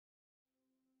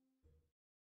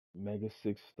Mega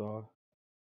 6 star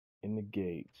in the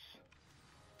gates.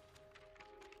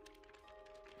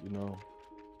 You know,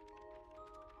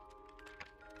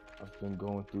 I've been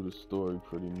going through the story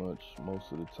pretty much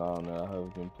most of the time that I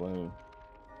have been playing.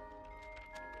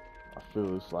 I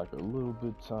feel it's like a little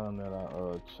bit time that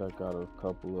I check out a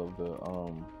couple of the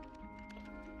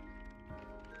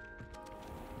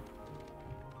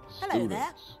Hello there.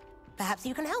 students Perhaps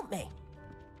you can help me.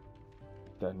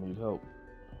 that need help.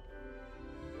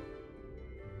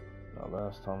 Now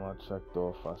last time I checked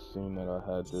off, I seen that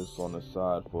I had this on the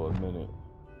side for a minute.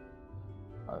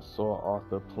 I saw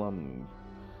Arthur Plumley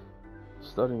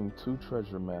studying 2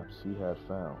 treasure maps he had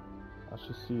found. I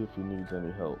should see if he needs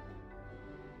any help.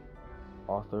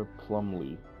 Arthur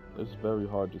Plumley. It's very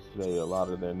hard to say a lot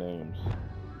of their names.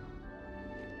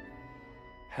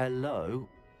 Hello?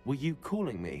 Were you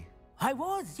calling me? I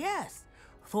was, yes.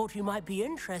 Thought you might be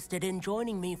interested in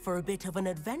joining me for a bit of an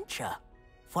adventure.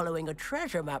 Following a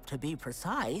treasure map, to be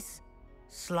precise.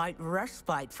 Slight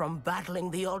respite from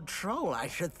battling the odd troll, I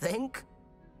should think.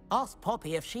 Asked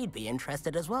Poppy if she'd be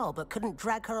interested as well, but couldn't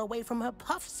drag her away from her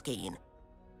puff skein.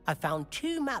 I found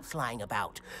 2 maps lying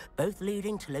about, both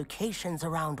leading to locations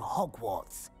around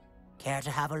Hogwarts. Care to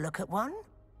have a look at one?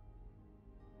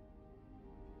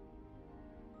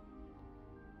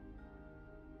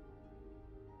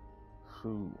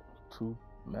 Shoot, 2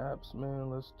 maps, man.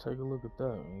 Let's take a look at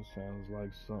that. It sounds like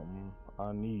something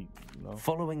I need, you know?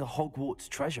 Following a Hogwarts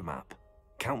treasure map?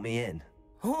 Count me in.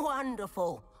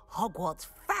 Wonderful. Hogwarts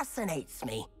fascinates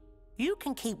me. You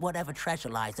can keep whatever treasure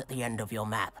lies at the end of your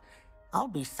map. I'll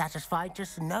be satisfied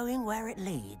just knowing where it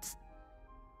leads.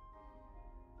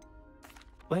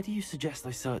 Where do you suggest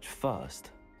I search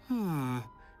first?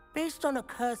 Based on a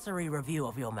cursory review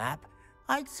of your map,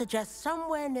 I'd suggest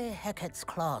somewhere near Hecat's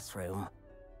classroom.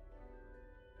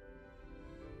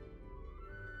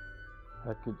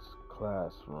 Hecat's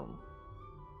classroom.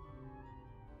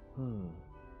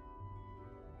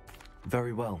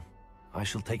 Very well. I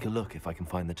shall take a look if I can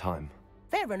find the time.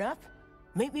 Fair enough.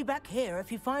 Meet me back here if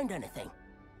you find anything.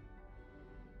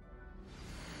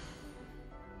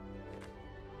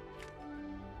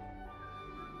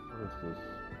 What is this?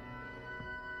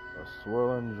 A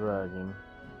swirling dragon.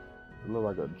 It look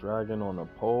like a dragon on a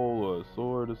pole or a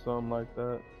sword or something like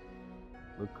that.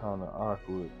 Look kinda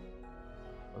awkward.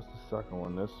 What's the second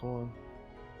one? This one?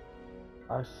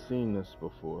 I've seen this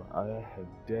before. I have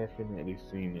definitely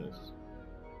seen this.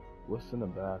 What's in the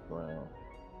background?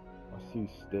 I see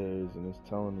stairs and it's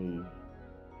telling me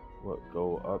what,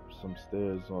 go up some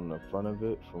stairs on the front of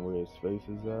it from where his face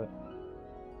is at.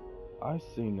 I've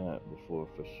seen that before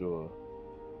for sure.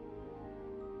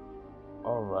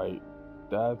 Alright,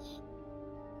 that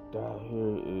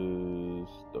here is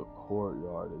the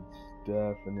courtyard. It's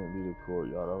definitely the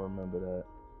courtyard. I remember that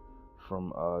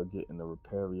from getting the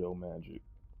Repario magic.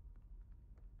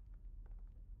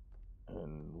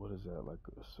 And what is that? Like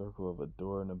a circle of a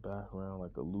door in the background,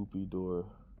 like a loopy door.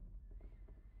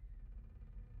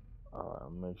 Alright, I'll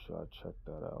make sure I check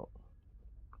that out.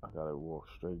 I gotta walk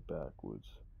straight backwards.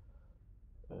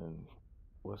 And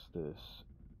what's this?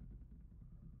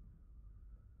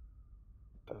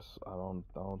 I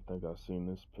don't think I've seen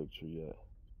this picture yet.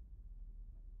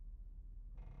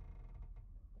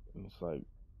 And it's like,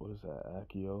 what is that,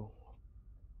 Accio?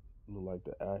 Look like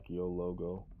the Accio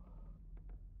logo.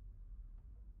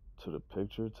 To the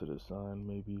picture, to the sign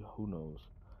maybe, who knows?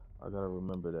 I gotta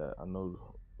remember that. I know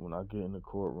when I get in the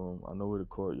courtroom, I know where the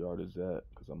courtyard is at,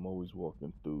 because I'm always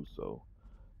walking through, so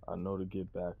I know to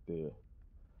get back there.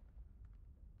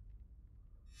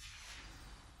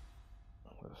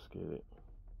 Let's get it.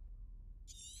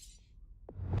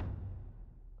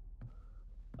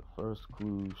 The first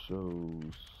clue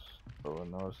shows a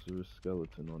rhinoceros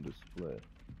skeleton on display.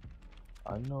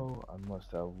 I know I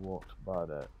must have walked by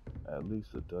that at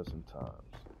least a dozen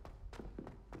times.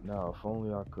 Now, if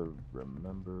only I could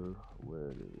remember where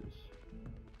it is.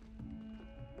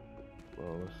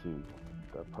 Well, let's see.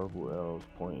 That purple arrow's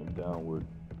pointing downward.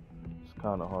 It's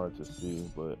kind of hard to see,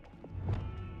 but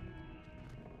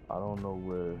I don't know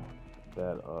where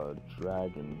that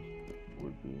dragon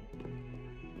would be.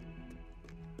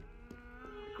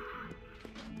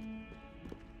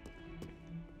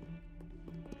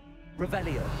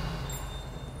 Revelio.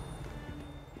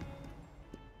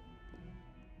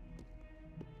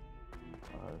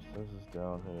 Alright, so this is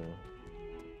down here.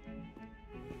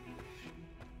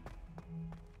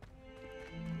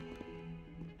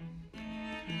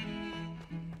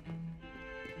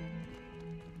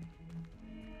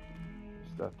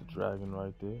 Is that the dragon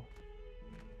right there?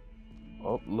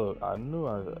 Oh, look, I knew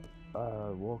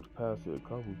I walked past it a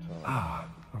couple times. Ah,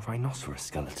 a rhinoceros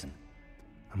skeleton.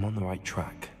 I'm on the right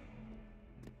track.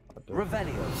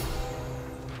 Revelio.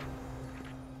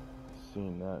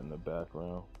 Seen that in the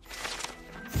background.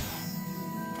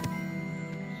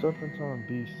 Serpentine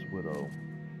Beast Widow.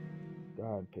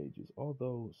 Guide pages.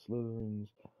 Although Slytherins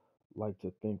like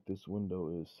to think this window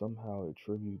is somehow a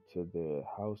tribute to their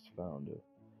house founder,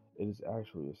 it is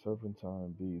actually a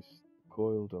serpentine beast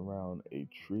coiled around a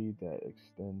tree that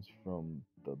extends from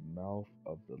the mouth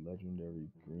of the legendary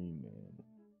Green Man.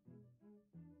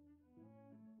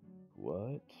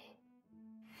 What?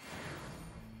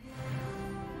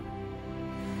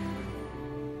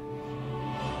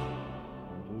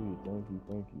 Indeed,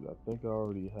 thank you. I think I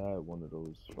already had one of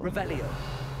those from Revelio.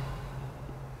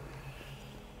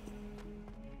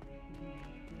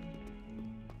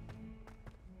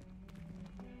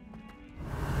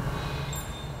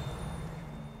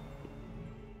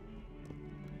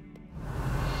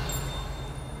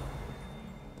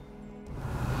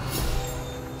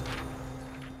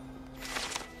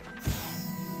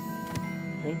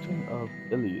 Painting of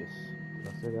Ilias. Did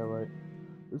I say that right?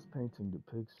 This painting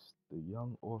depicts the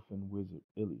young orphan wizard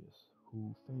Ilias,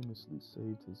 who famously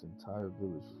saved his entire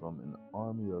village from an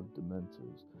army of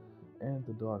Dementors and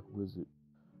the dark wizard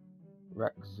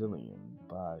Raxillian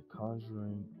by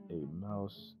conjuring a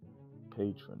mouse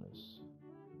patroness.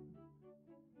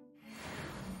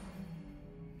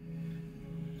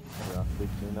 I got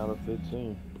 15 out of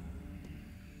 15.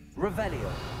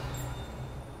 Revelio.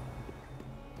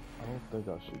 I don't think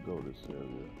I should go this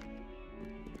area.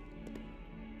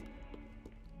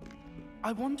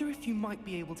 I wonder if you might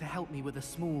be able to help me with a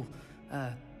small,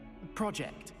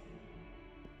 project.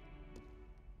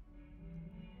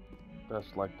 That's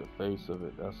like the face of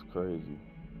it. That's crazy.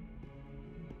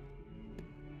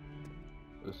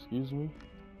 Excuse me?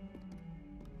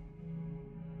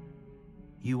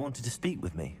 You wanted to speak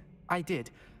with me? I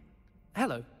did.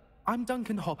 Hello, I'm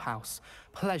Duncan Hobhouse.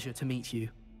 Pleasure to meet you.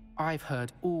 I've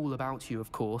heard all about you,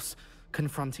 of course,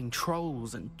 confronting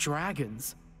trolls and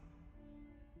dragons.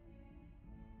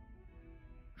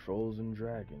 Trolls and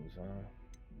dragons, huh?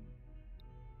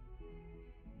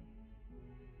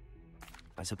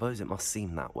 I suppose it must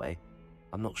seem that way.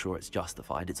 I'm not sure it's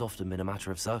justified. It's often been a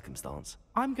matter of circumstance.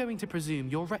 I'm going to presume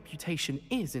your reputation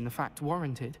is in fact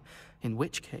warranted, in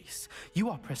which case, you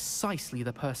are precisely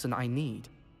the person I need.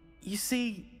 You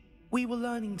see, we were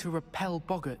learning to repel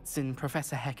boggarts in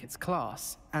Professor Hecat's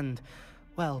class, and,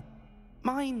 well,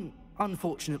 mine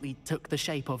unfortunately took the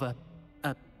shape of a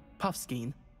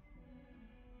puffskein.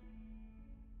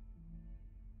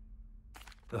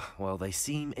 Well, they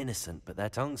seem innocent, but their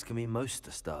tongues can be most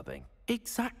disturbing.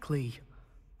 Exactly.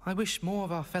 I wish more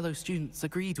of our fellow students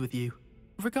agreed with you.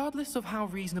 Regardless of how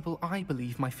reasonable I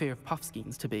believe my fear of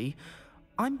puffskeins to be,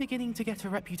 I'm beginning to get a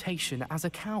reputation as a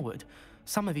coward.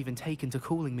 Some have even taken to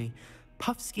calling me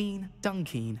Puffskeen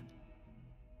Dunkeen.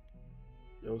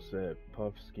 Yo said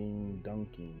Puffskeen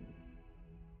Dunking.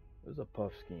 What's a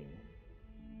Puffskeen?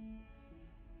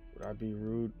 Would I be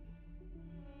rude?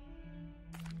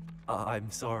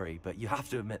 I'm sorry, but you have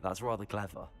to admit that's rather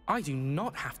clever. I do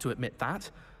not have to admit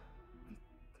that.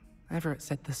 Everett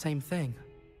said the same thing.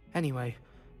 Anyway,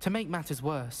 to make matters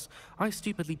worse, I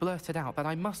stupidly blurted out that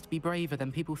I must be braver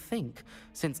than people think,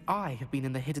 since I have been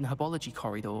in the hidden herbology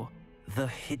corridor. The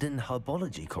hidden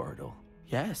herbology corridor?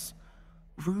 Yes.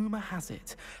 Rumor has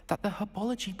it that the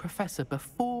herbology professor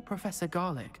before Professor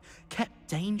Garlick kept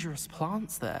dangerous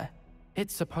plants there.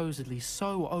 It's supposedly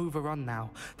so overrun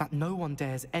now that no one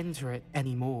dares enter it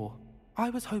anymore. I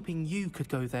was hoping you could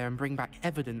go there and bring back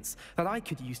evidence that I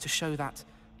could use to show that,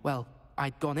 well,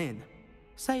 I'd gone in.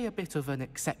 Say a bit of an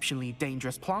exceptionally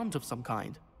dangerous plant of some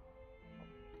kind.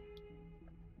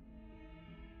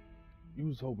 You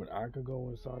was hoping I could go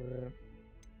inside of that?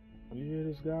 You hear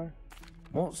this guy?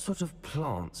 What sort of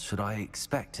plants should I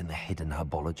expect in the hidden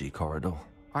herbology corridor?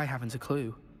 I haven't a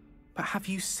clue. But have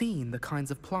you seen the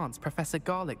kinds of plants Professor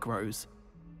Garlick grows?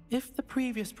 If the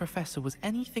previous professor was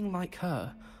anything like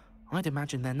her, I'd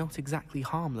imagine they're not exactly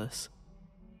harmless.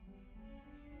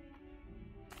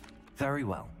 Very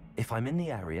well. If I'm in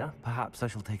the area, perhaps I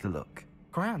shall take a look.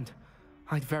 Grand.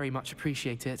 I'd very much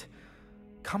appreciate it.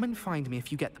 Come and find me if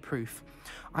you get the proof.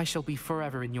 I shall be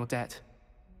forever in your debt.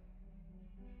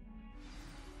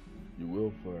 You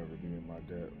will forever be in my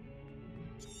debt.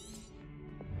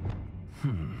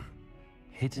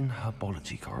 Hidden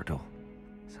herbology corridor.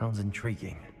 Sounds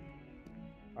intriguing.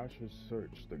 I should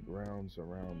search the grounds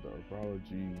around the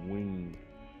herbology wing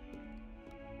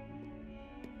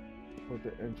for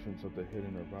the entrance of the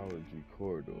hidden herbology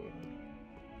corridor.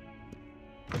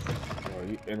 Oh,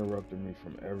 you interrupted me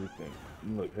from everything.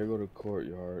 Look, here go the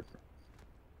courtyard.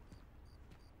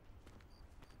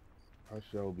 I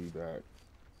shall be back.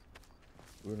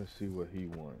 We're gonna see what he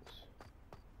wants.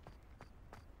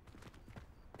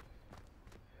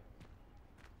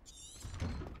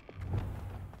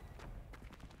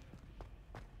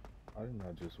 I did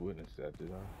not just witness that,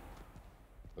 did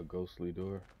I? A ghostly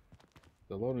door.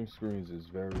 The loading screens is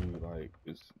very like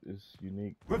it's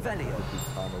unique. Revelio. It's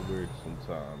kind of weird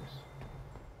sometimes.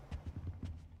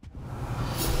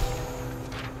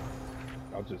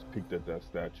 I just peeked at that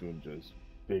statue and just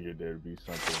figured there'd be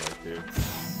something right there.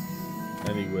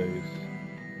 Anyways,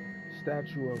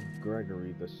 statue of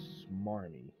Gregory the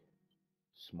Smarmy.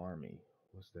 Smarmy,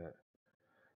 what's that?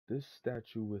 This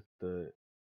statue with the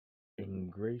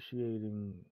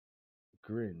ingratiating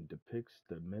grin depicts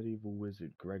the medieval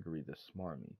wizard Gregory the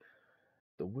Smarmy.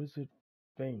 The wizard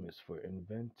famous for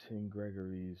inventing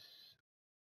Gregory's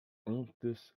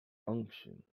Unctus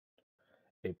Unction,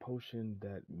 a potion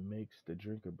that makes the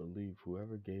drinker believe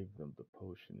whoever gave them the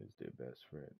potion is their best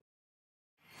friend.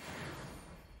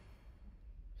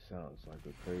 Sounds like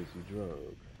a crazy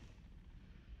drug.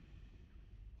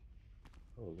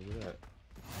 Oh, look at that.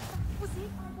 Was it?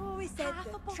 I've always said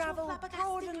that travel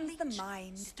broadens the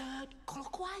mind. Stirred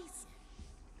clockwise.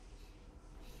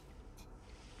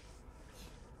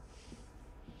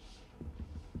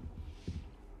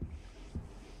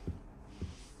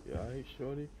 Yeah, alright,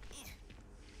 shorty.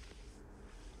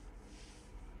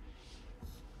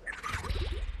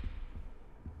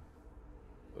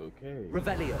 Okay.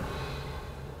 Revelio.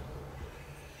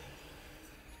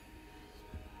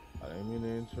 I didn't mean to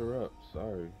interrupt,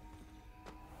 sorry.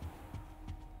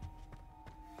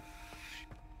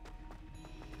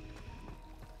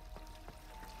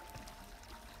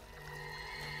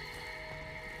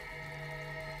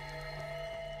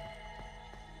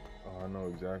 Oh, I know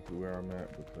exactly where I'm at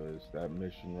because that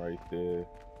mission right there,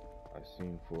 I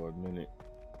seen for a minute.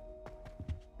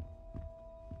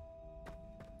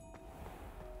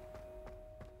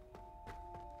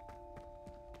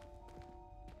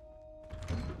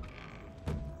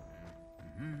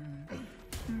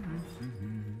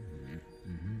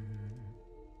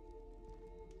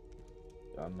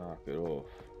 Y'all knock it off.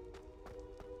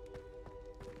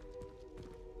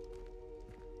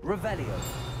 Revelio.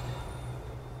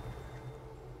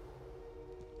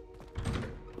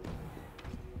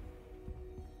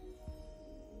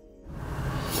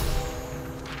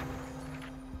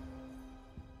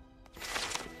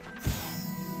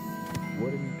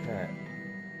 Wooden cat.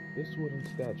 This wooden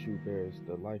statue bears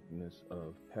the likeness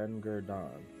of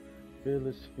Pangerdon,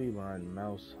 fearless feline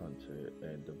mouse hunter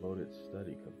and devoted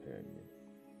study companion.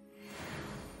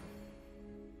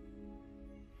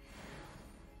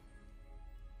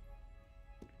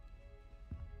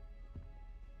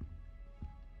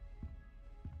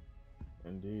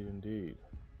 Indeed, indeed.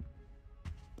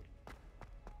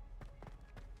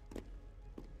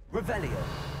 Revelio.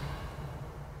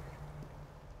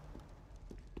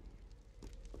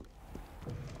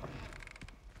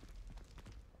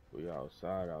 We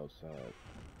outside.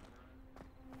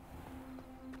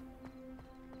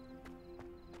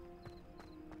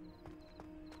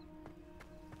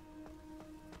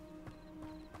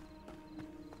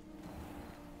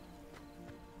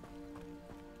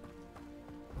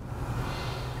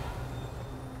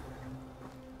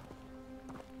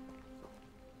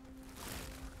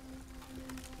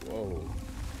 Whoa.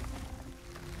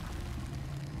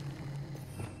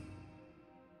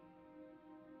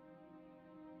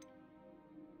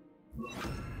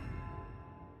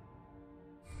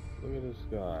 Look at this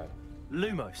guy.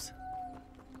 Lumos.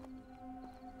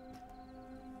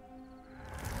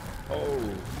 Oh.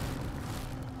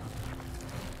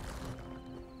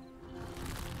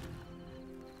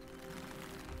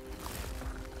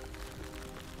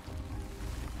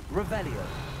 Revelio.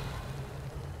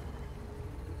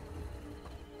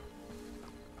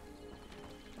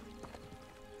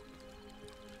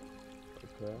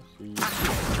 Okay, I see you.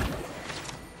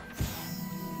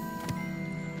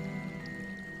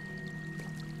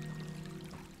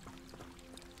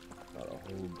 Got a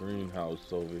whole greenhouse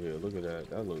over here. Look at that.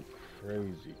 That looks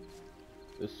crazy.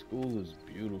 This school is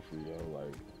beautiful, yo.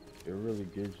 Like, it really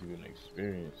gives you an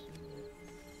experience in here.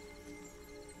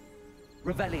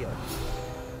 Revelio.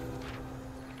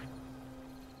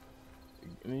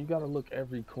 And you gotta look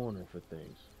every corner for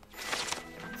things.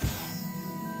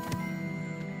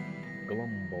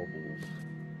 Glumbubbles.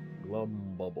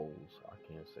 Glumbubbles. I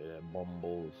can't say that.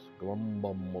 Bumbles.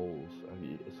 Glumbumbles. I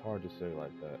mean, it's hard to say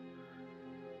like that.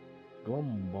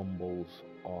 Glumbumbles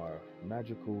are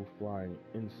magical flying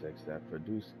insects that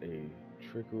produce a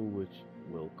trickle which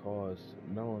will cause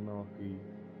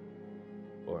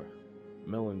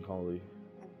melancholy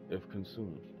if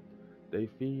consumed. They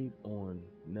feed on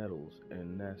nettles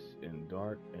and nest in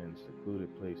dark and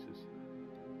secluded places.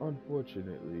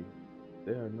 Unfortunately,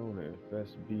 they are known to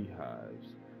infest beehives,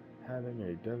 having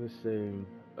a devastating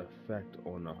effect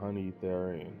on the honey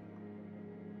therein.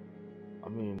 I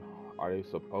mean, are they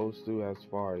supposed to, as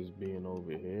far as being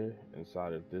over here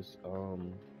inside of this,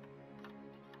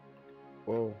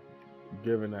 well,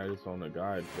 given that it's on the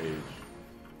guide page,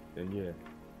 then yeah,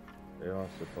 they are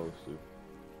supposed to.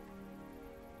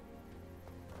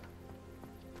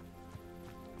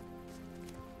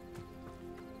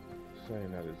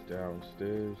 Saying that it's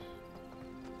downstairs.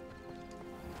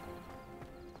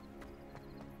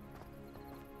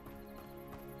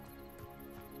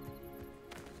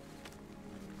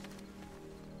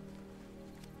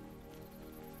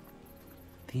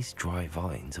 These dry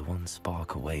vines are one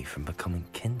spark away from becoming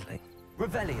kindling.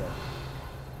 Revelio.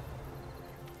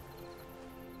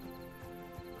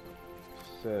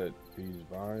 Said these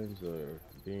vines are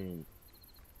being,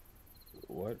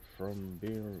 what, from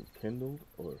being kindled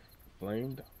or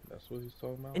flamed? That's what he's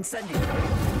talking about? Incendio.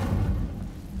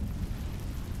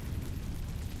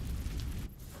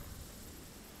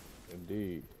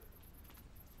 Indeed.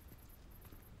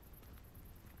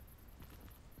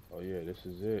 Oh yeah, this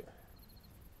is it.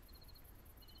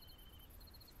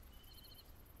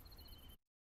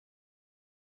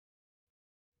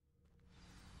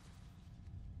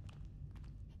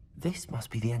 This must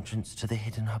be the entrance to the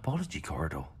hidden herbology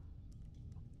corridor.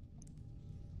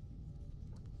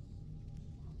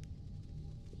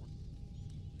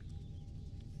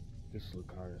 This look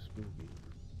kind of spooky.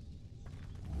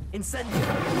 Incendio.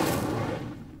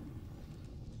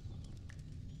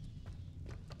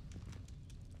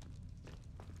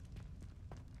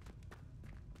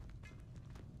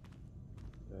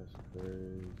 That's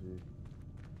crazy.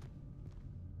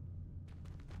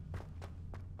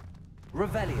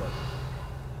 Revelio.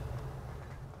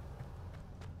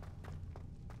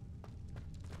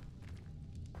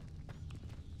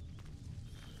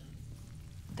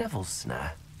 Devil's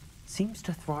Snare seems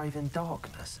to thrive in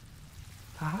darkness.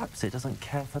 Perhaps it doesn't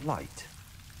care for light.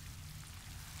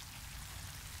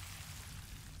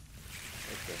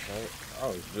 What the hell? I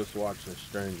was just watching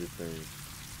Stranger Things.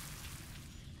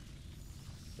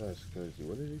 That's crazy.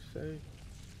 What did he say?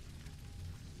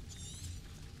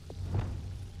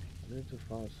 I need to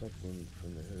find something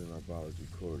from the hidden herbology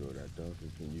corridor that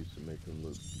Duncan can use to make him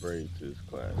look brave to his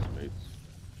classmates.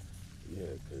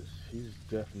 Yeah, because he's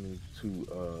definitely too,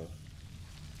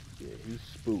 yeah, he's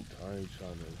spooked. I ain't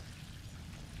trying to...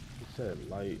 He said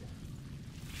light.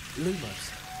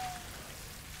 Lumos.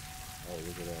 Oh,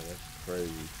 look at that. That's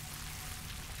crazy.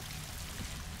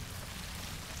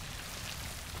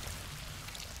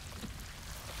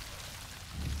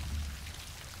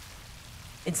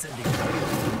 Incendio.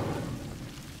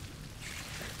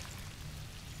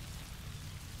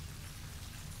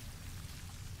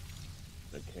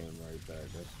 That came right back.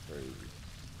 That's crazy.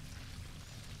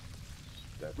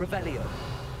 That's Revelio.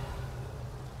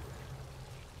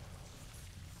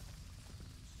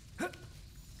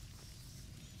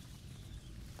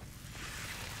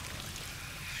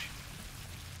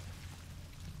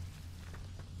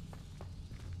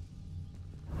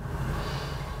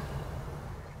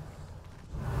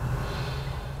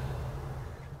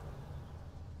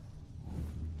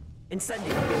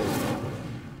 Incendio.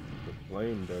 The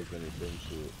flame does anything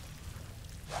to it.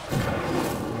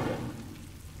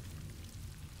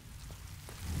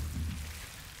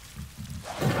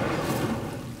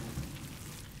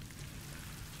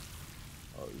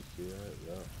 Oh, you see that?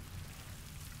 Yeah.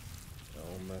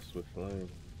 Don't mess with flame.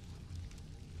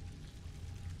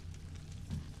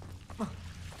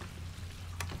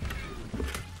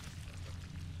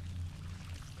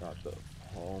 Got the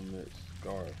helmet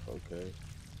scarf, okay.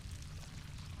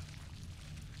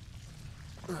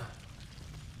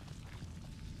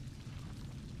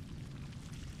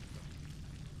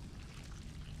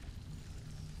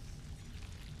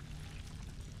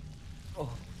 Oh.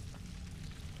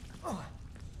 Oh.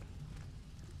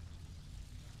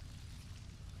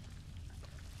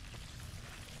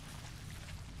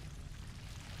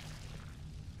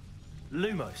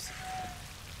 Lumos.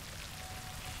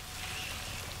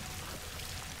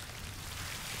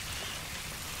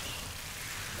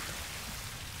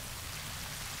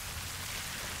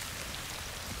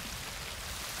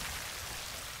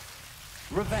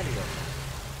 Revelio.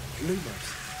 Lumos.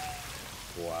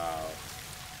 Wow.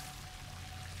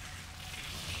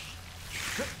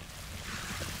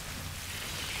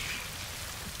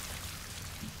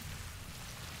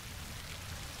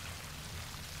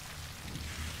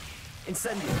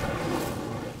 Incendio.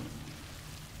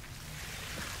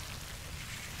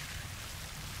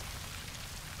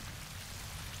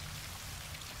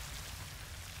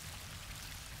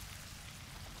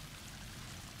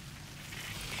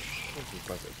 It's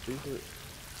like a secret.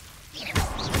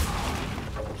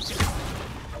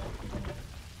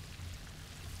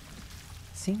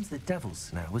 Seems the devil's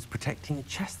snare was protecting a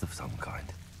chest of some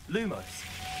kind. Lumos.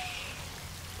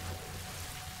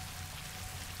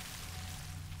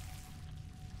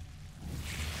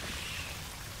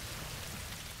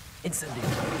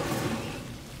 Incendio.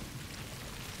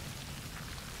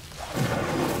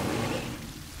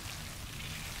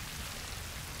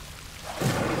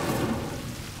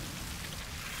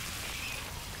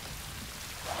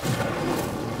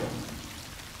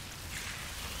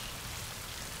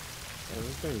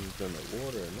 Things in the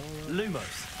water and all that.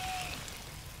 Lumos.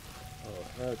 Oh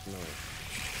heck no.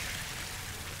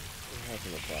 What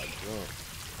happened if I jump?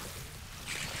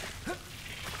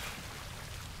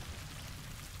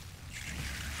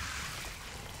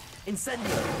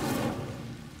 Incendio.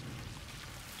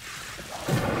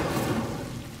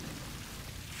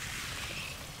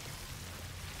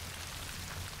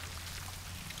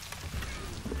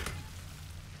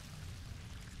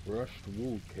 Brushed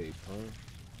wool cape, huh?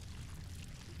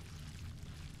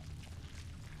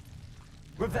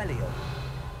 Revelio.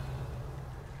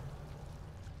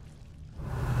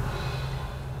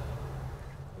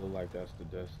 Look like that's the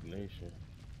destination.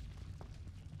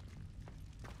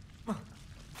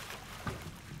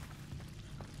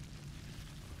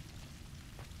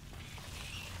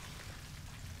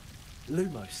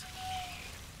 Lumos.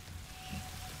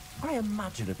 I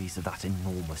imagine a piece of that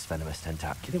enormous venomous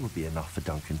tentacular would be enough for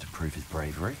Duncan to prove his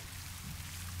bravery.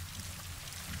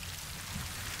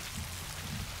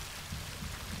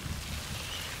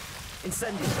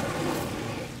 Incendio.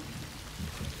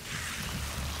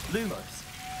 Lumos.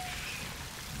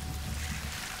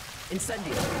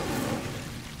 Incendio.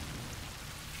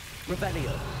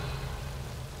 Revelio.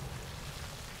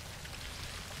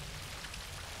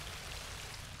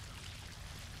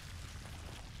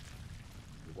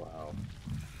 Wow.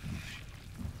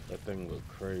 That thing looked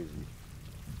crazy.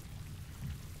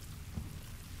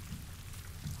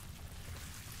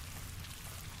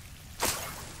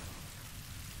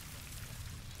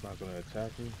 It's not gonna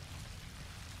attack me.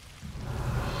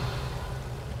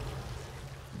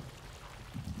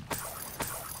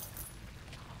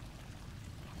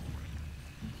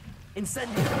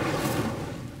 Incendio.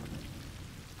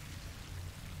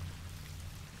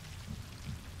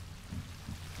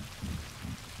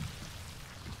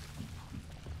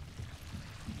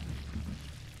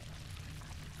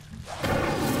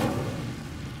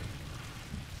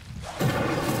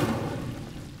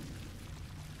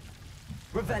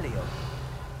 Revelio.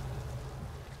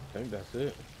 I think that's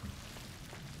it.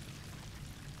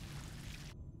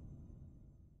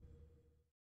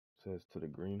 Says to the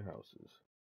greenhouses.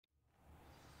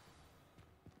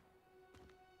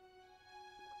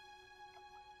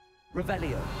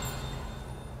 Revelio.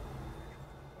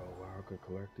 Oh wow, I could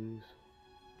collect these.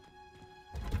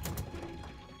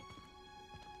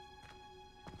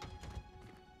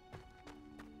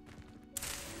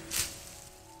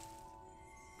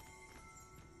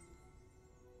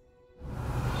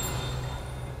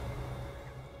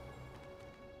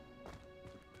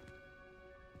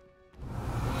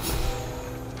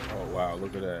 Oh wow,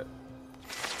 look at that.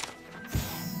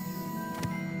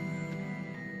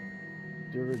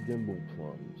 Dirigimble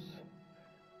plums.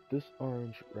 This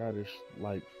orange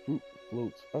radish-like fruit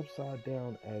floats upside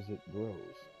down as it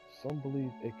grows. Some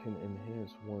believe it can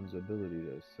enhance one's ability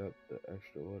to accept the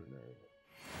extraordinary.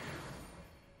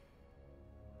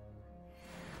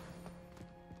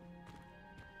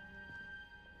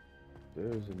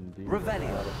 There's indeed a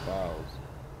Revelio. lot of files.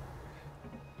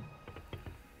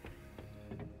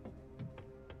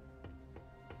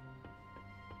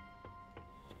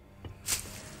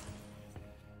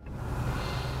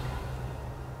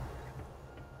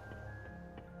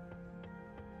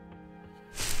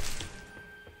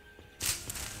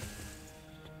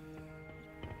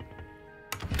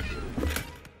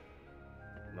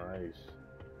 Nice.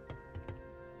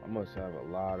 I must have a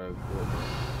lot of equipment.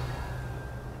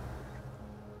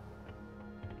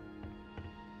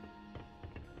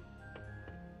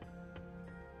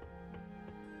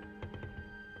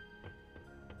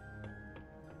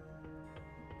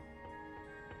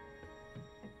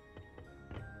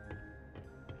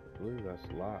 I believe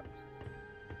that's locked.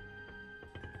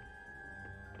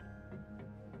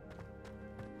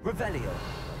 Revelio.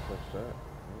 I touch that.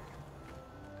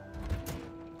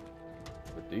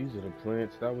 But these are the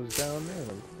plants that was down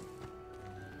there.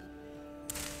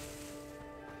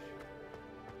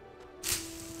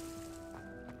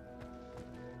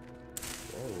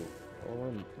 Whoa, all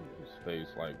in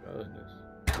space like goodness.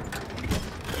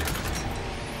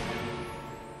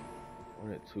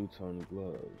 Wanted 2-ton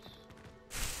gloves.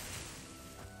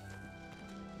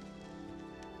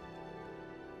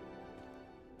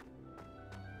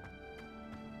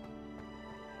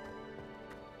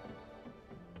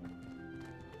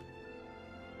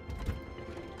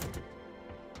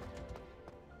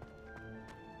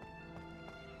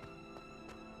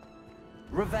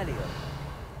 Revelio.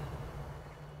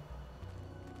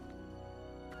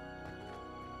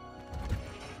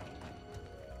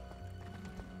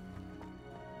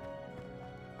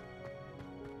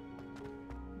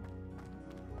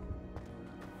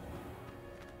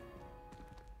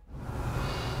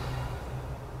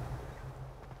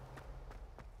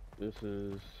 This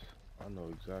is... I know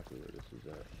exactly where this is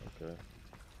at, okay.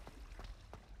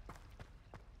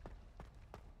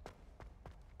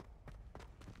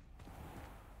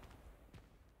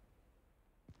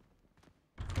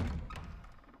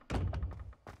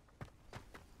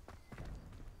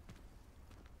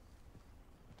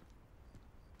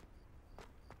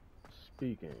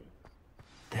 Speaking.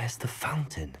 There's the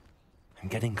fountain. I'm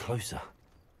getting closer.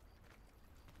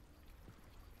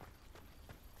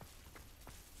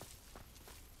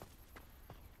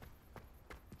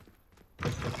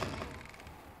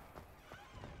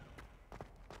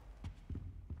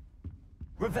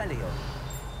 Revelio.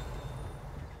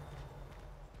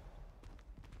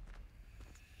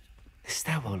 This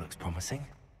stairwell looks promising.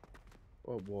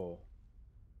 What wall?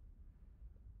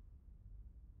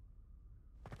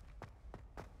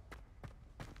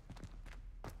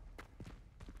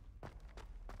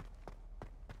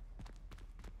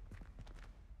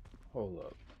 Hold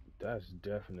up. That's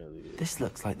definitely it. This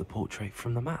looks like the portrait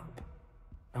from the map.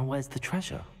 Now where's the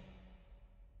treasure?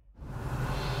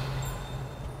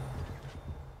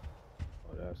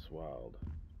 Oh, that's wild.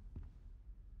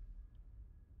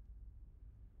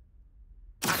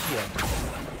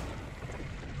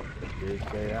 Did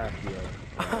say Accio.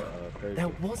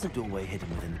 There was a doorway hidden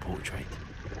within the portrait.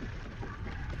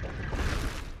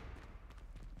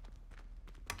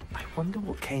 I wonder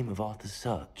what came of Arthur's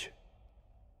search.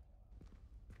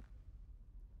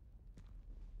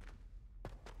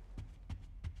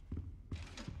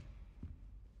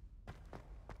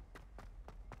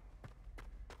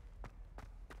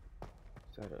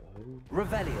 Is that a hood?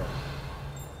 Revelio.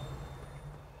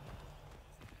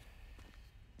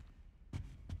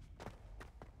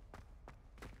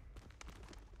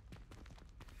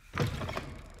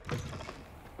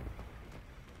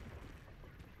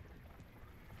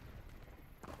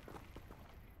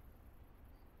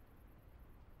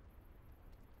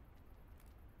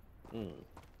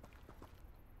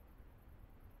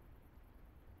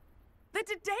 The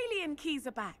Daedalian keys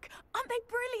are back. Aren't they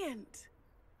brilliant?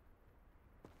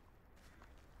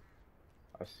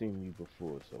 I've seen you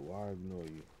before, so why ignore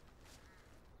you?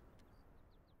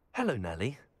 Hello,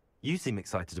 Nellie. You seem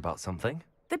excited about something.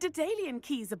 The Daedalian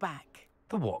keys are back.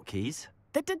 The what keys?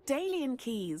 The Daedalian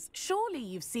keys. Surely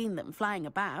you've seen them flying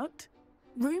about.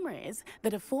 Rumor is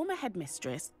that a former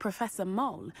headmistress, Professor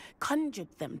Mole,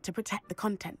 conjured them to protect the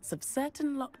contents of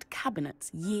certain locked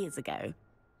cabinets years ago.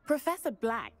 Professor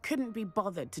Black couldn't be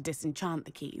bothered to disenchant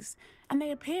the keys, and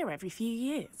they appear every few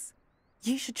years.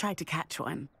 You should try to catch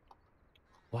one.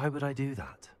 Why would I do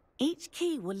that? Each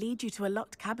key will lead you to a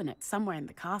locked cabinet somewhere in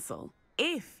the castle.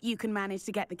 If you can manage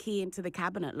to get the key into the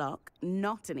cabinet lock,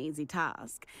 not an easy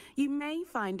task, you may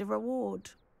find a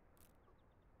reward.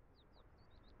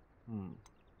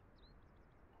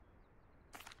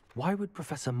 Why would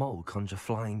Professor Mole conjure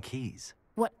flying keys?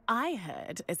 What I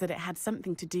heard is that it had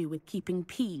something to do with keeping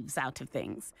Peeves out of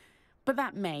things. But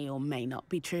that may or may not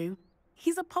be true.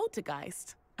 He's a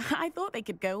poltergeist. I thought they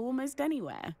could go almost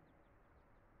anywhere.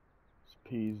 Is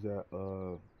Peeves that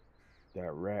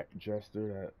rat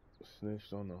jester that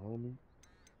snitched on the homie?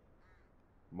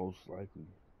 Most likely.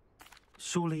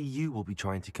 Surely you will be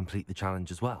trying to complete the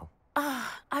challenge as well.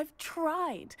 I've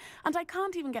tried, and I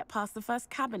can't even get past the first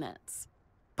cabinets.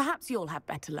 Perhaps you'll have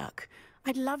better luck.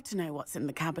 I'd love to know what's in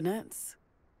the cabinets.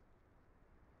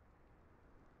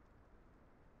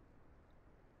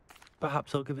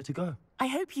 Perhaps I'll give it a go. I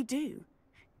hope you do.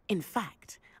 In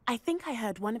fact, I think I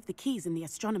heard one of the keys in the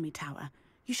astronomy tower.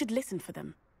 You should listen for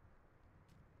them.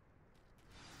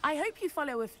 I hope you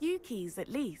follow a few keys at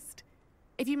least.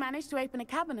 If you manage to open a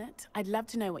cabinet, I'd love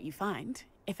to know what you find,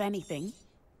 if anything.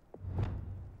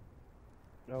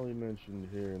 Nelly mentioned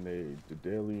hearing the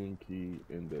Daedalian key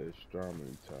in the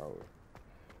astronomy tower.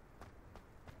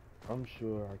 I'm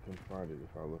sure I can find it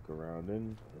if I look around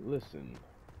and listen.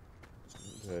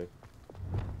 Okay.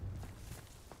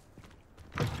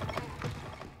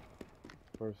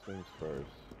 First things first.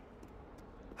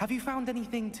 Have you found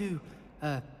anything to,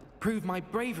 prove my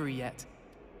bravery yet?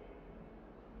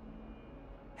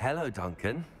 Hello,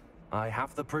 Duncan. I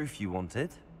have the proof you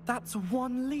wanted. That's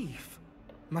one leaf.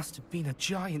 Must have been a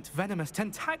giant venomous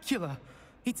tentacula.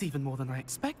 It's even more than I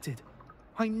expected.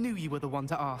 I knew you were the one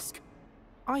to ask.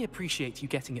 I appreciate you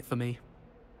getting it for me.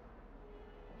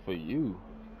 For you?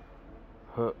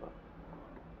 Huh.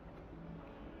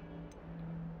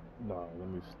 Nah, let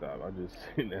me stop. I just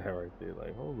seen that right there.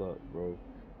 Like, hold up, bro.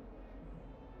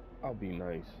 I'll be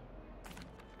nice.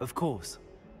 Of course.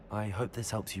 I hope this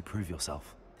helps you prove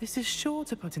yourself. This is sure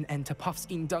to put an end to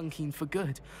Puffskein Dunkin for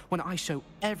good when I show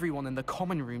everyone in the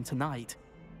common room tonight.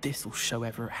 This'll show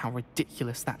Everett how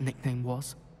ridiculous that nickname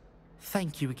was.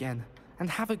 Thank you again, and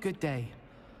have a good day.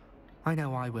 I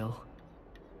know I will.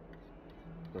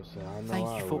 Listen, I know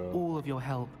Thank you for all of your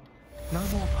help. No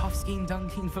more Puffskein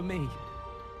Dunkin for me.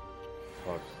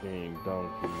 Puffskein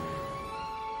Dunkin.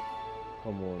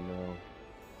 Come on now.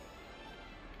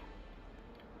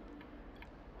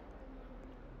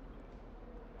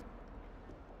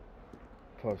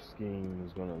 Puffskein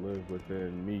is gonna live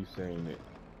within me saying it.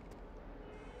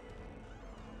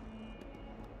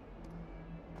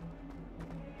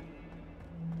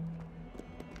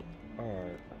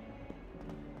 Alright.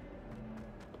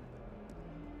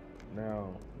 Now,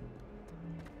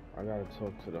 I gotta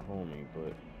talk to the homie,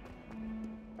 but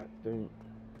I think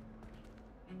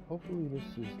hopefully this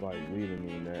is like leading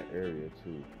me in that area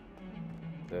too.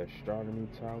 The astronomy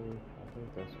tower, I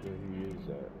think that's where he is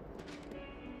at.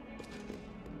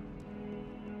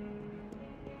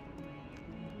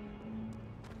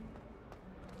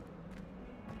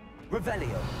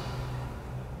 Revelio.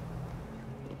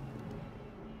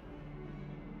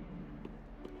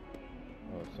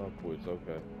 Oh, some points,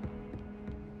 okay.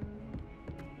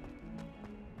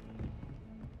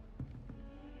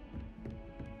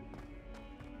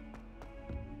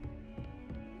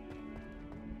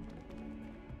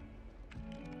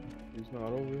 He's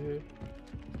not over here?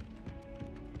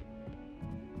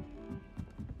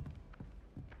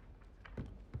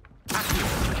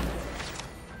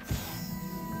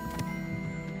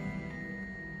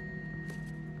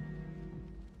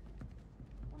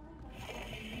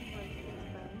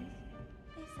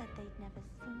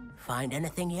 Find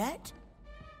anything yet?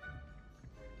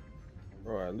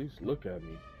 Bro, at least look at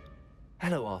me.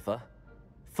 Hello, Arthur.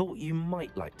 Thought you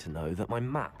might like to know that my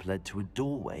map led to a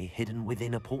doorway hidden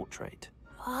within a portrait.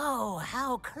 Oh,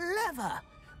 how clever!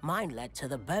 Mine led to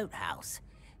the boathouse.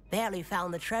 Barely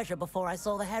found the treasure before I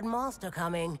saw the headmaster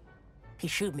coming. He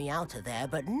shooed me out of there,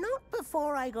 but not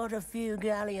before I got a few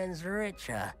galleons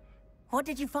richer. What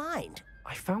did you find?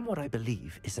 I found what I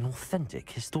believe is an authentic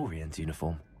historian's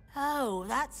uniform. Oh,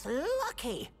 that's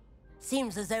lucky.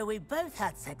 Seems as though we both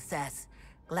had success.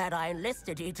 Glad I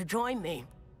enlisted you to join me.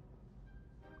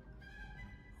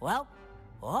 Well,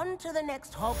 on to the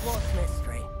next Hogwarts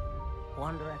mystery.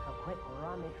 Wonder if a quick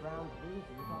rummage round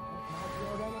Weasley's office might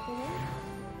yield anything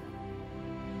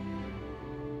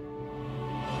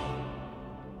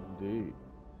in? Indeed.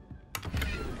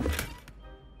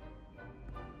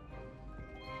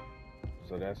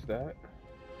 So that's that?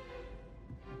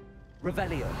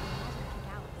 Revelio.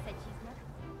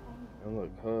 And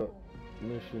look, her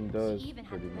mission does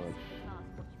pretty much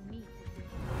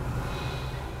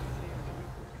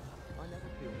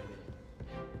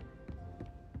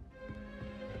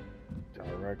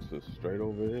directs us straight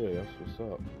over here. That's what's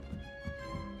up.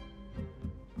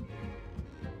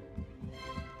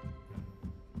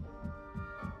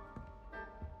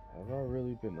 Have I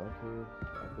really been up here?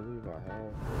 I believe I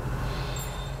have.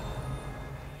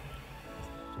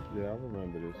 Yeah, I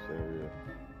remember this area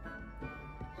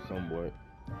somewhat.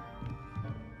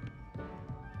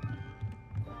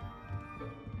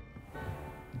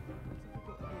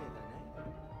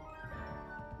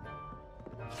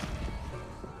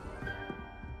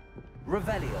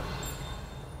 Revelio.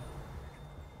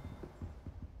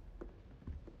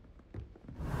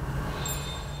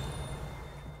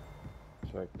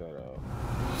 Check that out.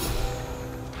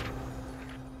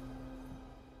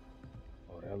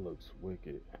 Oh, that looks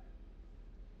wicked.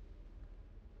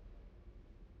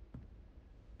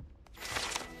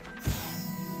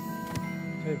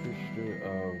 Tapestry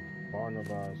of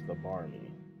Barnabas the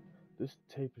Barney. This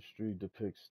tapestry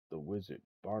depicts the wizard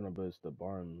Barnabas the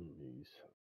Barney's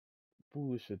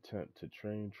foolish attempt to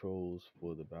train trolls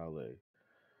for the ballet.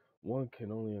 One can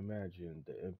only imagine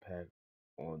the impact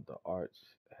on the arts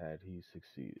had he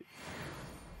succeeded.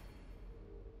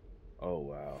 Oh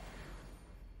wow.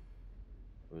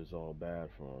 It was all bad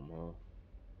for him, huh?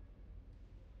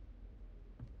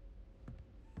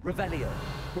 Revelio.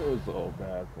 It was all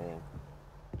bad for him.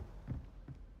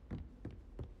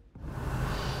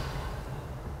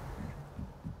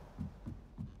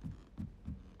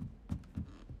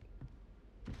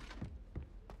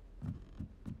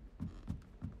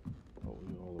 Oh,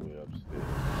 we're all the way upstairs.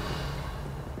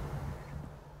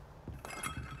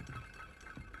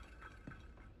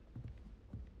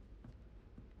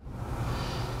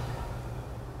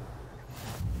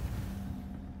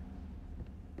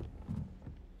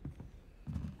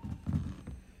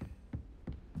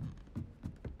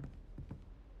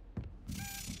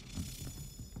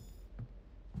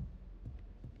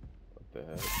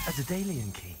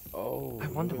 Daedalian key. Oh, I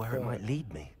wonder look at where it that. might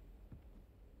lead me.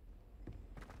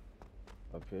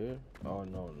 Up here? Oh,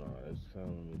 no, it's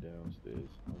telling me downstairs.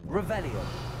 Revelio.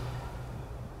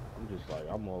 I'm just like,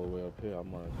 I'm all the way up here. I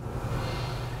might as well.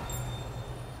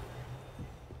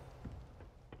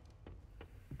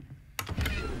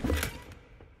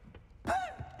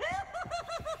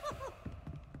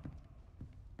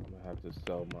 I'm gonna have to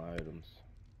sell my items.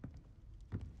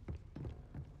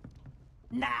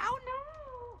 Now, no!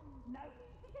 No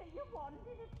need to get your wand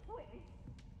in a twist.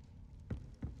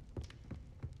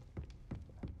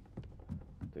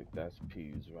 I think that's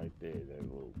Peeves right there, that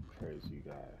little crazy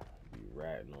guy. Be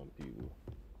ratting on people.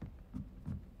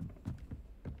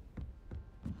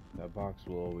 That box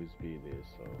will always be there,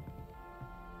 so.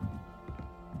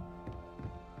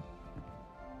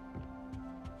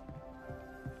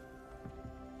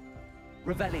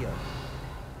 Revelio.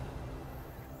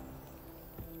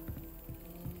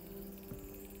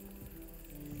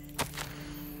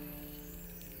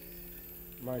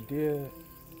 My dear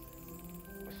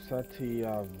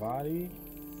Satyavati,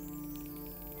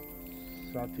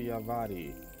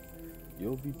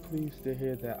 you'll be pleased to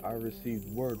hear that I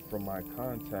received word from my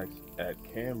contacts at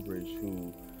Cambridge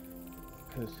who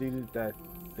conceded that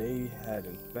they had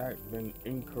in fact been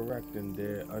incorrect in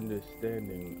their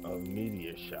understanding of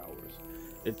meteor showers.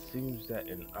 It seems that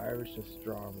an Irish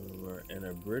astronomer and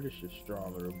a British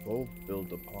astronomer both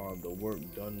built upon the work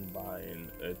done by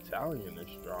an Italian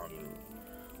astronomer.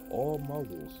 All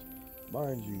muggles,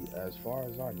 mind you, as far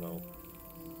as I know,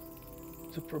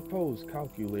 to propose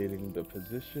calculating the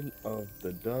position of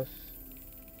the dust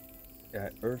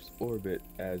at Earth's orbit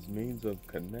as means of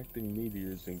connecting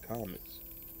meteors and comets.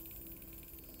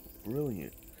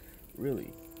 Brilliant,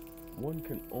 really. One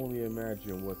can only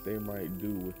imagine what they might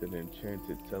do with an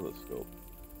enchanted telescope.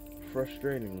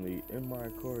 Frustratingly, in my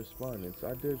correspondence,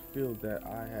 I did feel that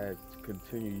I had to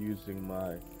continue using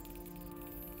my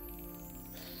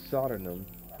pseudonym,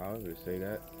 however to say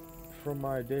that, from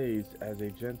my days as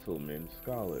a gentleman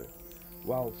scholar.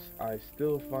 Whilst I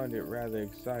still find it rather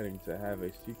exciting to have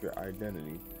a secret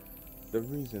identity, the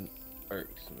reason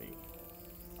irks me.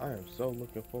 I am so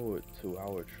looking forward to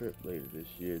our trip later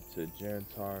this year to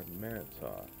Jantar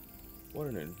Mantar. What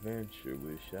an adventure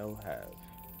we shall have.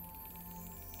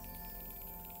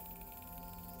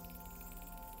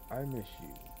 I miss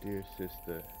you, dear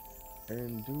sister,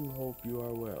 and do hope you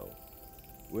are well.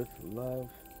 With love,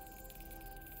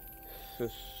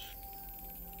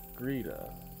 Saskrita.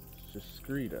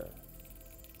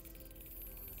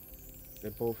 They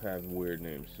both have weird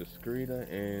names, Saskrita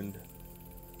and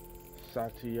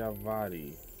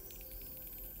Satyavati.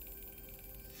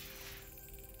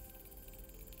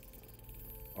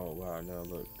 Oh wow, now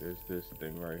look, there's this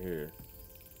thing right here.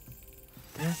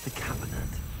 There's the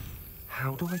cabinet.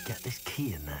 How do I get this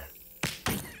key in there?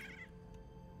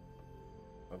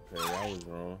 Okay, I was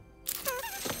wrong.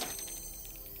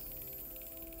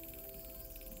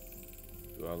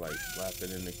 Do I like slap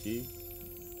it in the key?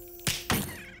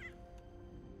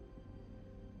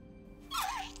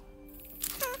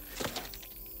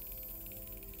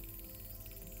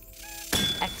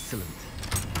 Excellent.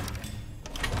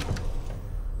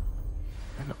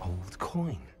 An old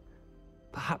coin.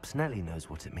 Perhaps Nellie knows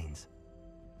what it means.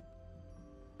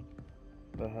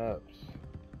 Perhaps.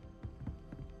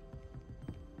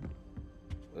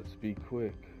 Let's be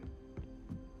quick.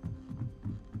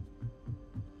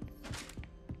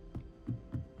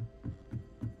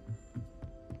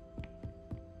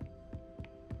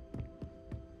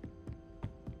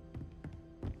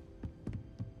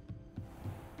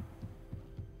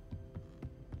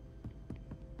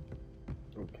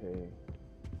 Okay.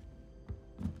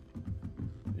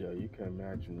 Yeah, you can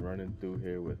imagine running through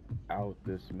here without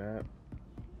this map.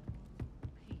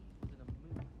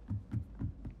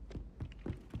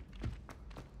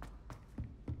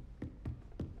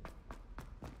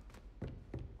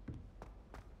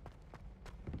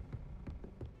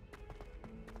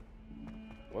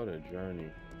 What a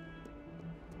journey.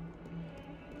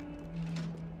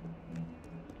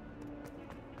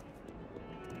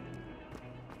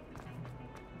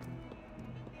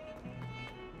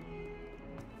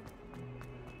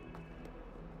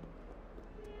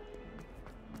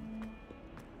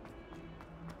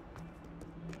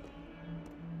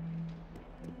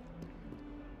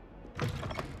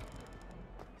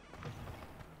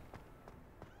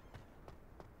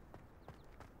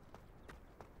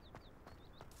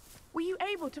 Were you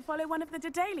able to follow one of the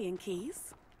Daedalian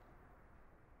keys?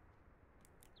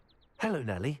 Hello,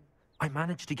 Nellie. I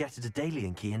managed to get a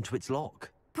Daedalian key into its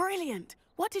lock. Brilliant!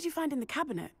 What did you find in the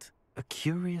cabinet? A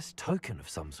curious token of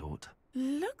some sort.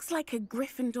 Looks like a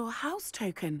Gryffindor house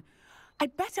token. I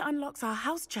bet it unlocks our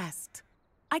house chest.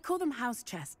 I call them house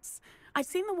chests. I've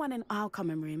seen the one in our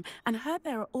common room and heard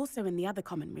there are also in the other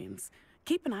common rooms.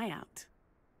 Keep an eye out.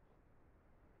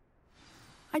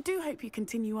 I do hope you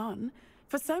continue on.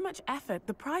 For so much effort,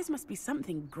 the prize must be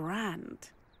something grand.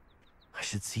 I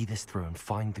should see this through and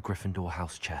find the Gryffindor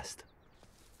house chest.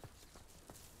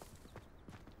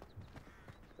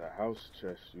 The house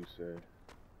chest, you say?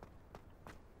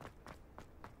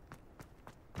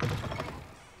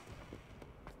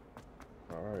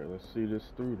 Alright, let's see this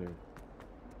through then.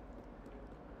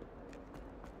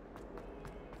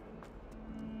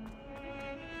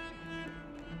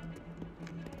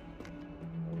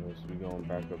 Unless we going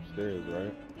back upstairs,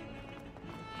 right?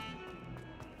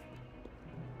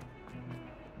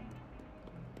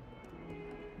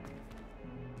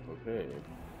 Okay.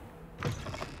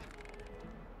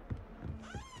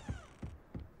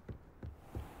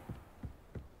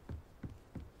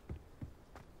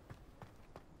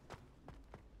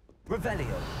 Revelio.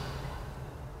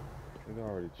 I think I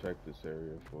already checked this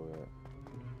area for that.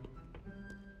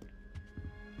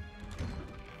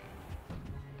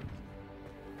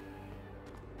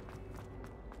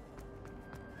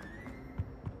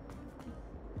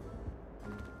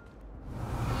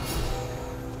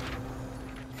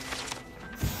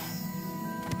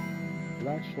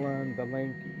 Lachlan the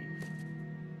Lanky.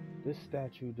 This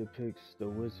statue depicts the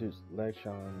wizard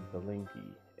Lachlan the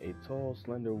Lanky, a tall,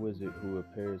 slender wizard who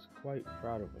appears quite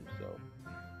proud of himself.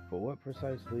 But what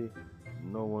precisely,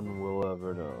 no one will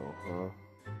ever know,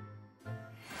 huh?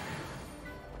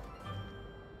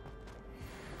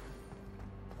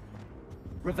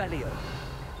 Revelio.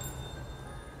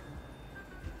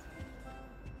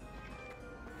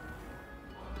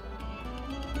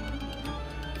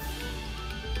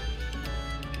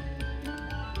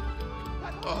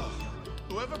 Oh,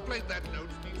 whoever played that note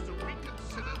needs to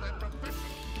reconsider their profession.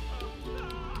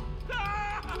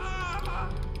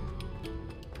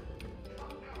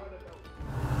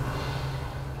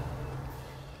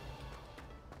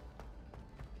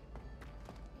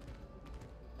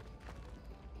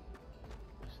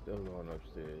 Still going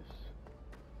upstairs.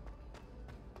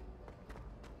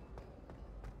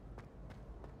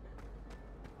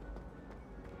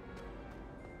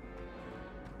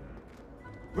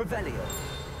 Revelio.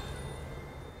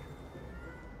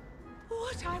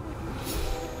 What I would need,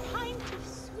 a pint of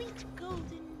sweet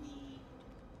golden mead.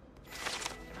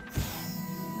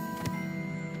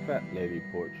 Fat Lady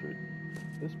Portrait.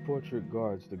 This portrait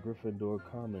guards the Gryffindor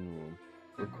common room,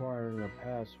 requiring a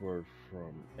password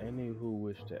from any who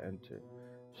wish to enter.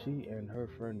 She and her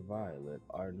friend Violet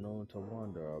are known to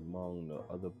wander among the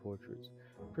other portraits,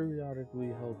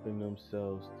 periodically helping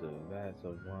themselves to vats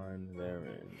of wine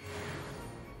therein.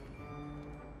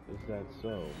 Is that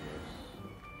so, miss?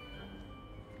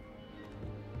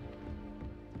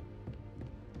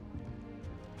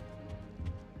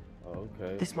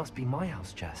 Okay. This must be my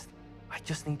house chest. I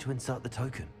just need to insert the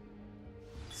token.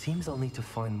 Seems I'll need to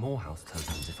find more house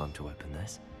tokens if I'm to open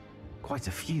this. Quite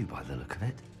a few by the look of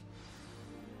it.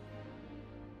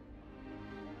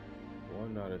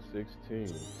 1 out of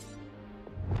 16.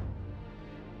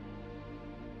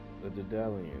 The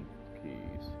Daedalian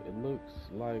keys. It looks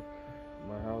like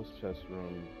my house chest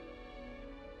room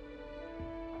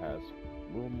has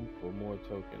room for more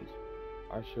tokens.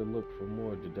 I should look for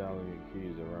more Daedalian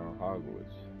keys around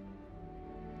Hogwarts.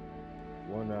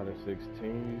 1 out of 16,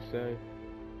 you say?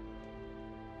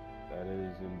 That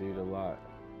is indeed a lot.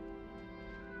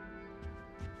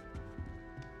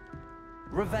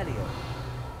 Revelio.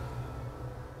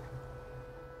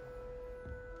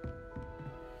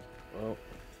 Well,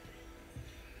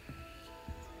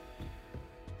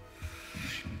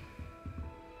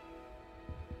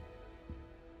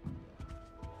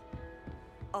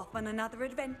 Off on another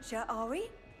adventure, are we?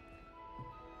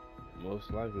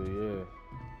 most likely, yeah.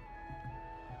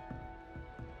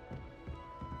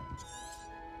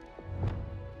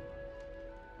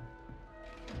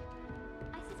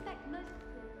 I suspect most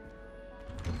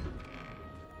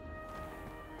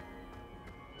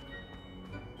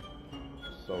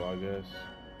So I guess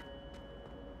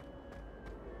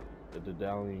the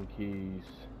Daedalian keys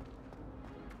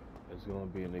is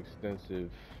going to be an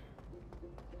extensive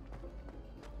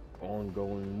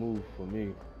ongoing move for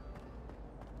me.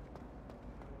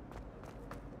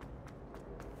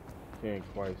 Can't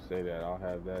quite say that I'll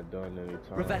have that done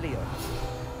anytime. Revelio.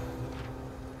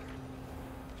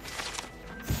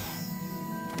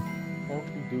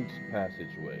 Funky Duke's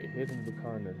Passageway, hidden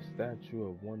behind a statue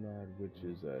of one-eyed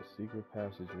witches, a secret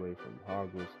passageway from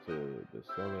Hogwarts to the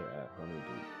cellar at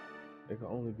Honeydew. It can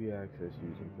only be accessed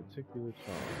using particular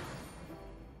charms.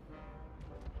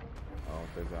 I don't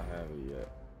think I have it yet.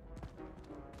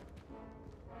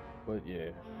 But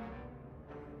yeah.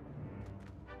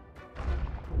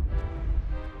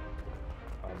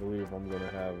 I believe I'm gonna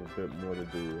have a bit more to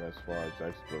do as far as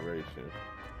exploration.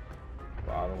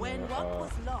 But I don't When wanna, what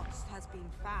was lost has been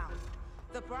found,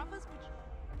 the brothers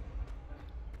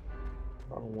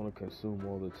I don't want to consume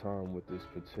all the time with this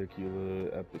particular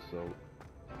episode.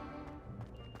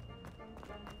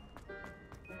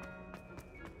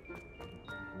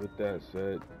 With that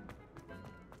said,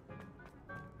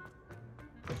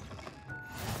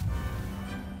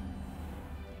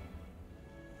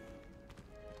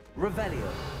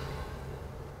 Revelio.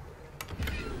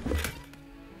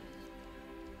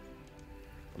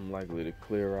 I'm likely to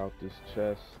clear out this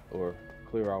chest, or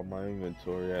clear out my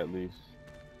inventory at least.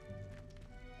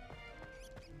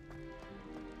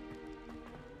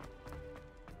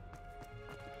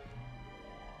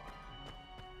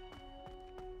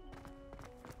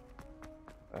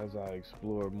 As I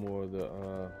explore more of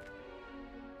the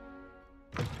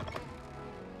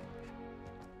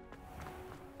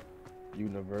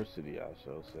university, I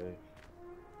shall say.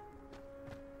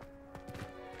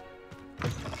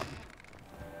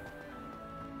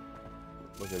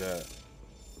 Look at that.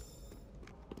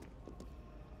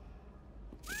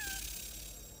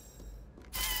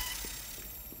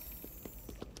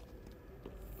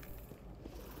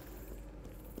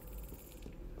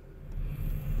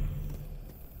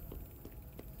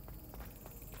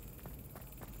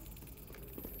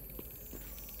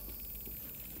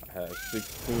 I had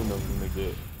 16 of them to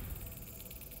get.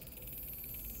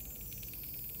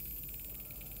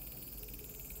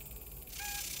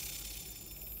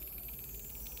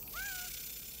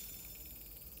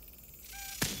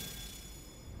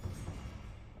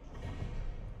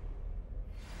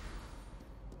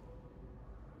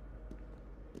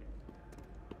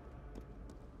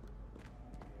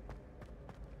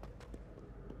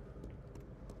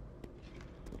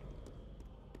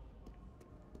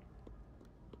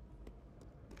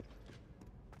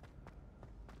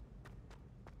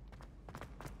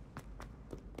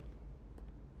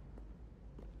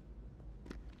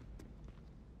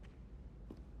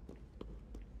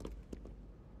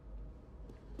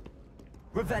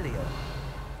 Revelio.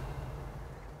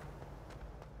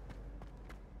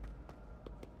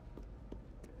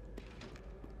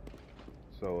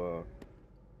 So,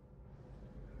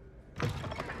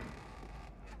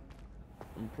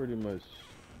 I'm pretty much,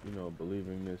 you know,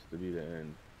 believing this to be the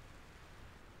end.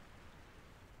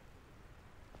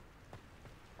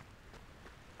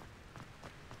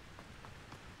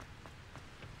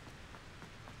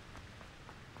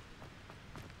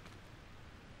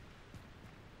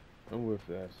 And with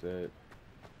that said,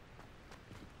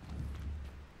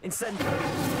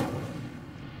 Incendio.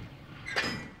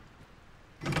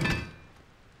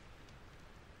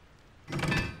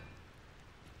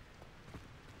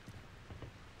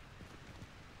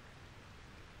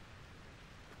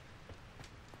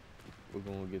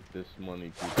 we're gonna get this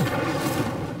money.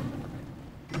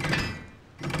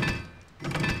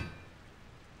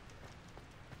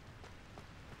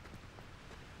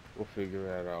 We'll figure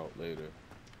that out later.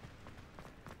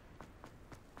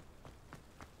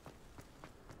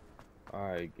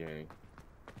 Alright, gang.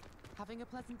 Having a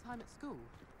pleasant time at school?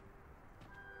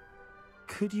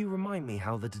 Could you remind me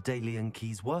how the Daedalian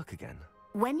keys work again?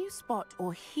 When you spot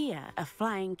or hear a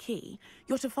flying key,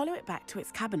 you're to follow it back to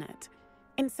its cabinet.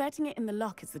 Inserting it in the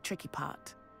lock is the tricky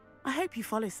part. I hope you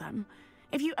follow some.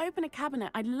 If you open a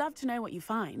cabinet, I'd love to know what you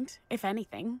find, if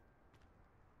anything.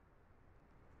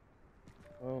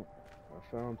 Oh,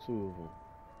 I found 2 of them.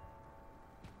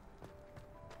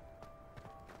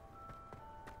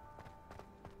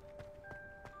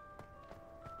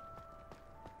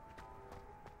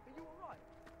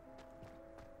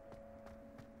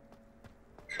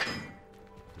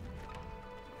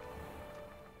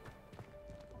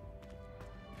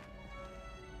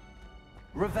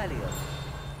 Revelio.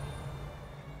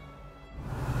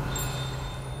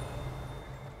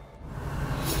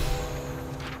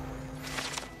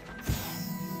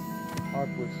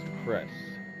 Hogwarts crest.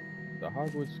 The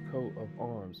Hogwarts coat of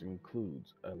arms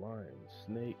includes a lion,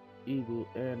 snake, eagle,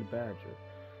 and badger,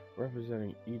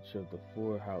 representing each of the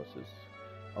 4 houses,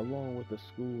 along with the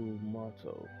school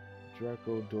motto,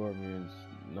 Draco Dormiens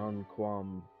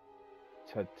Nunquam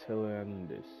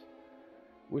Tatilandis,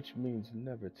 which means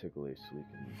never tickle a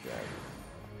sleeping dragon.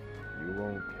 You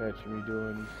won't catch me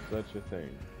doing such a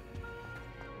thing.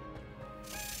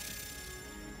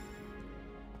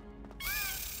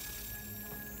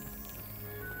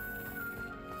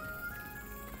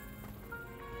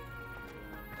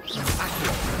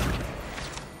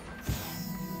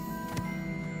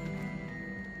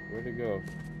 it go?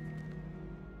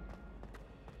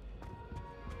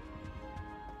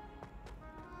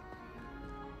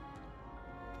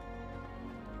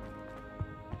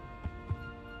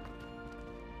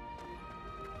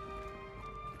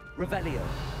 Revelio.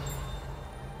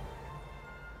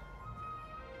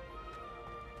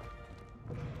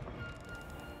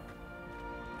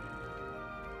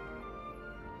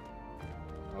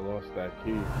 I lost that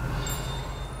key.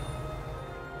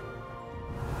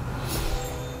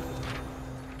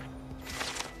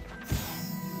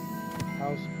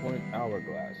 House Point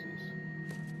hourglasses.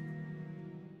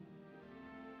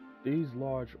 These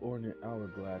large ornate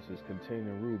hourglasses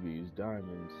containing rubies,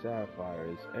 diamonds,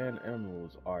 sapphires, and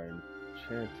emeralds are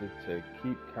enchanted to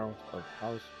keep count of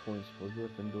house points for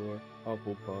Gryffindor,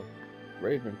 Hufflepuff,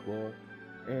 Ravenclaw,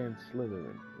 and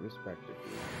Slytherin, respectively.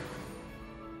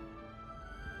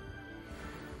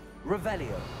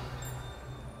 Revelio.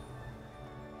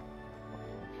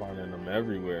 I'm finding them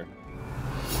everywhere.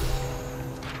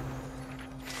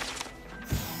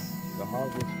 The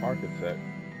Hogwarts architect,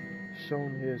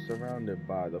 shown here surrounded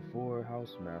by the 4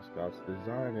 house mascots,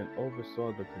 designed and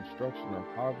oversaw the construction of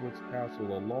Hogwarts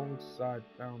Castle alongside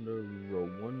founder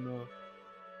Rowena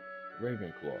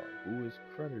Ravenclaw, who is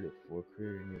credited for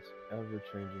creating its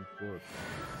ever-changing floor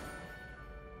plan.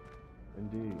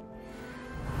 Indeed.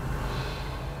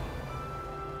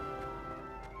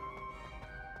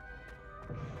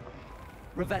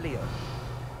 Revelio.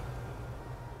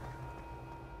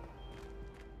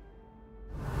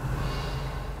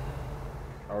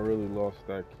 I really lost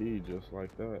that key just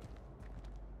like that.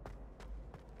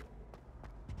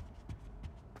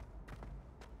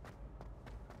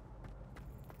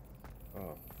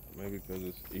 Oh, maybe because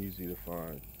it's easy to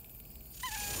find.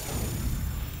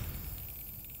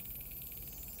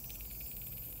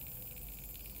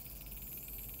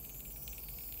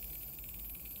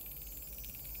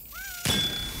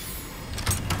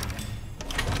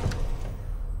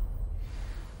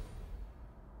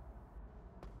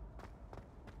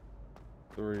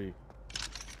 Three.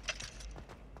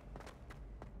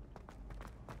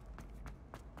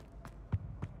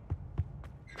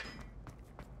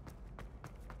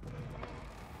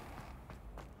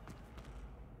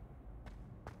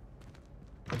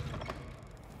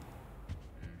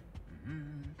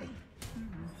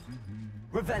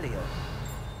 Revelio.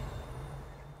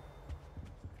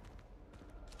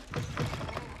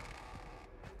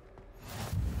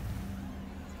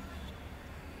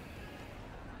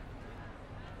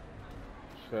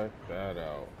 Check that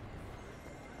out.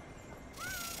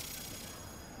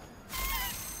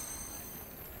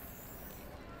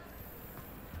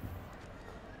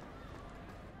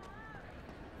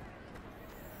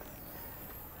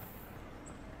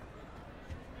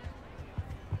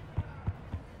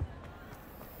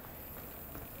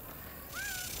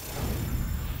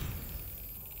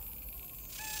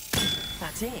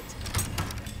 That's it.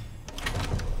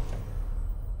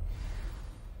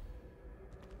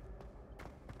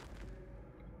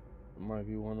 It might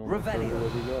be one on Revelio. the where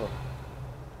we go.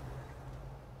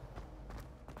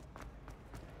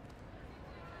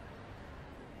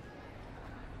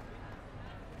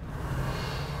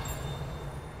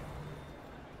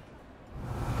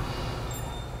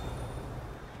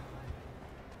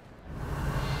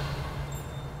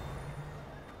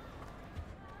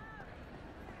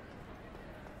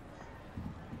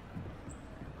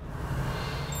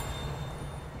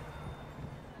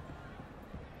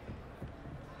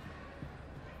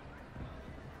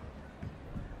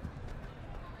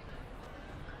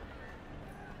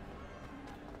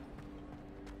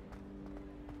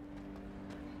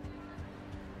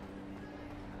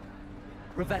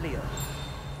 Revelio.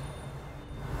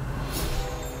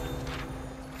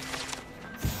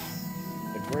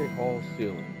 The Great Hall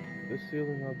ceiling. The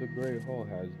ceiling of the Great Hall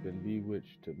has been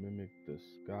bewitched to mimic the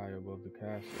sky above the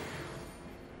castle.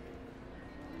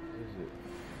 What is it?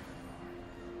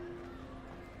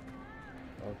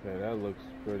 Okay, that looks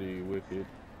pretty wicked.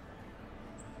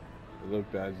 It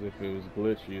looked as if it was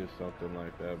glitchy or something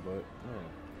like that, but no.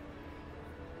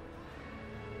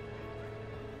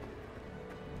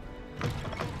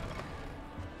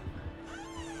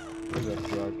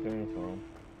 That's where I came from.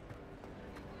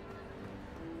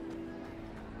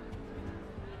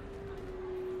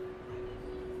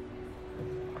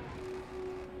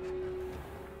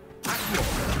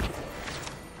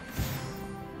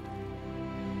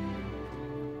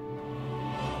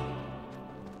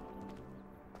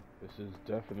 This is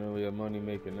definitely a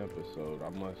money-making episode, I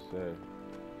must say.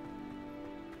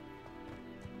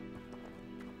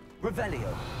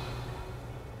 Revelio.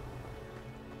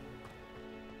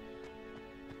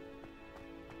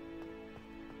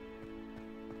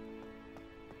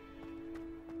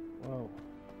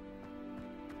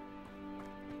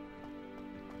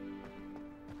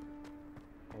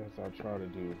 as I try to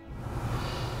do.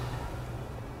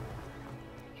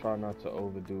 Try not to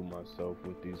overdo myself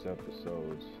with these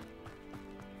episodes.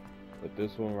 But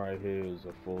this one right here is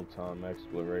a full-time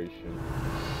exploration.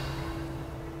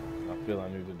 I feel I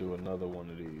need to do another one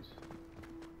of these.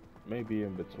 Maybe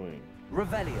in between.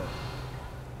 Revelio.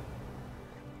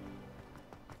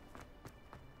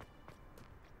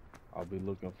 I'll be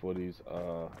looking for these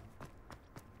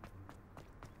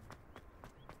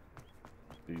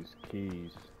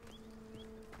keys.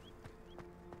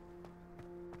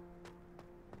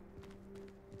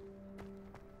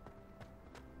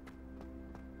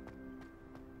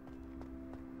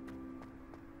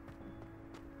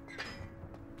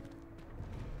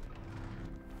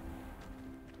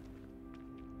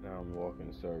 Now I'm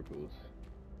walking circles.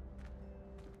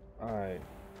 Alright.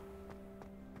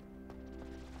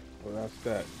 Well, that's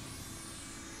that.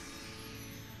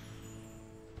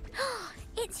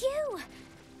 It's you!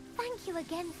 Thank you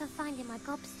again for finding my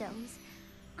gobstones.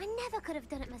 I never could have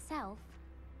done it myself.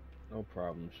 No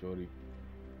problem, shorty.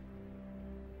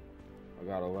 I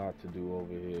got a lot to do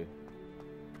over here.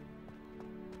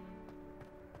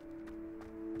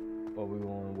 But we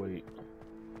won't wait.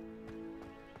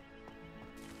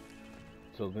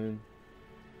 Till then,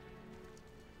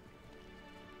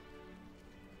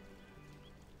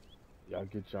 y'all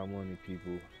get y'all money,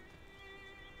 people.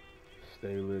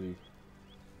 Stay litty.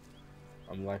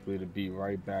 I'm likely to be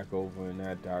right back over in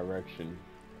that direction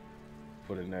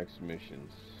for the next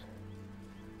missions.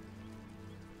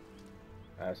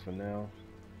 As for now,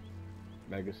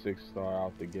 Mega 6 star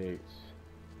out the gates.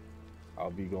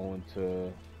 I'll be going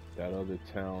to that other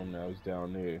town that was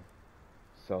down there,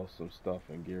 sell some stuff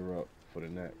and gear up for the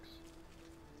next.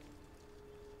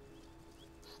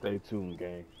 Stay tuned,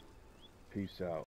 gang. Peace out.